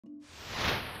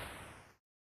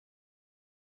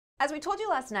As we told you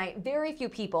last night, very few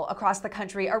people across the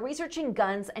country are researching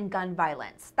guns and gun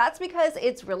violence. That's because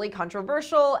it's really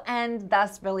controversial and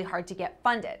thus really hard to get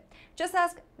funded. Just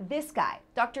ask this guy,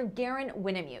 Dr. Garen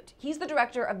Winnemute. He's the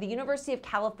director of the University of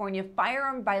California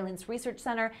Firearm Violence Research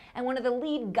Center and one of the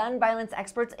lead gun violence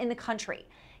experts in the country.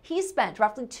 He spent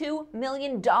roughly $2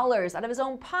 million out of his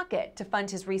own pocket to fund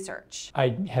his research.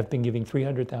 I have been giving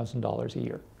 $300,000 a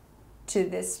year. To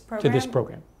this program? To this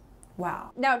program.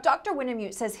 Wow. Now, Dr.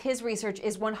 Winnemute says his research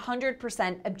is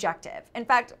 100% objective. In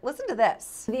fact, listen to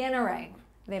this. The NRA,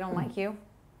 they don't like you?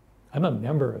 I'm a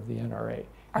member of the NRA.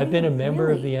 Are I've been you a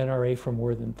member of really? the NRA for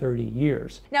more than 30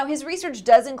 years. Now, his research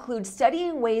does include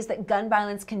studying ways that gun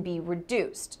violence can be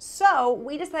reduced. So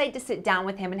we decided to sit down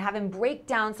with him and have him break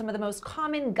down some of the most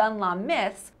common gun law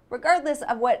myths, regardless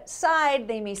of what side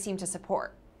they may seem to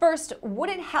support. First,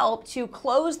 would it help to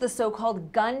close the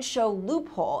so-called gun show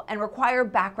loophole and require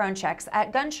background checks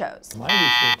at gun shows? My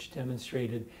research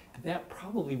demonstrated that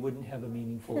probably wouldn't have a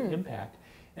meaningful impact,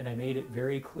 and I made it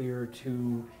very clear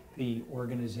to the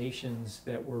organizations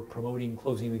that were promoting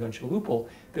closing the gun show loophole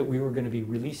that we were going to be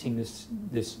releasing this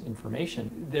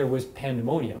information. There was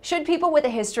pandemonium. Should people with a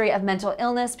history of mental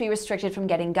illness be restricted from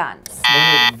getting guns?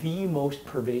 One of the most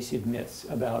pervasive myths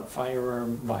about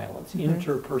firearm violence,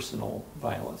 interpersonal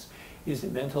violence, is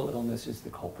that mental illness is the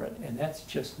culprit, and that's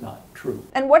just not true.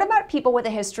 And what about people with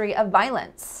a history of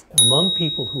violence? Among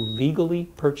people who legally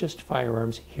purchased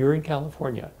firearms here in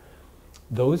California,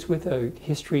 those with a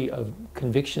history of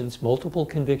convictions, multiple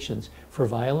convictions for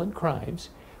violent crimes,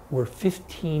 were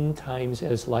 15 times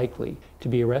as likely to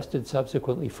be arrested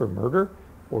subsequently for murder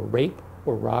or rape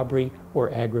or robbery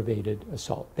or aggravated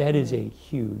assault. That is a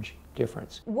huge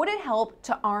difference. Would it help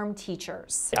to arm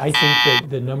teachers? I think that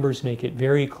the numbers make it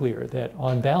very clear that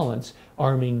on balance,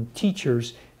 arming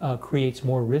teachers creates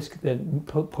more risk than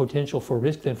potential for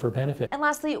risk than for benefit. And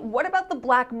lastly, what about the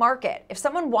black market? If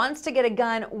someone wants to get a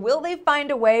gun, will they find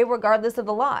a way regardless of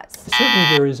the laws?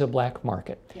 Certainly there is a black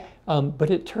market, Yeah. But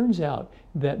it turns out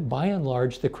that by and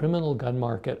large the criminal gun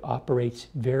market operates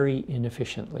very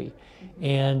inefficiently.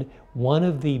 And one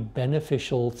of the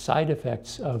beneficial side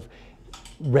effects of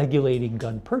regulating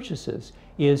gun purchases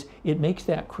is it makes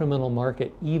that criminal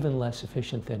market even less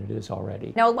efficient than it is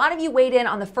already. Now, a lot of you weighed in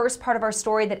on the first part of our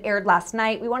story that aired last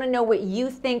night. We want to know what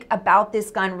you think about this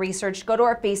gun research. Go to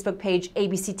our Facebook page,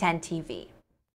 ABC10 TV.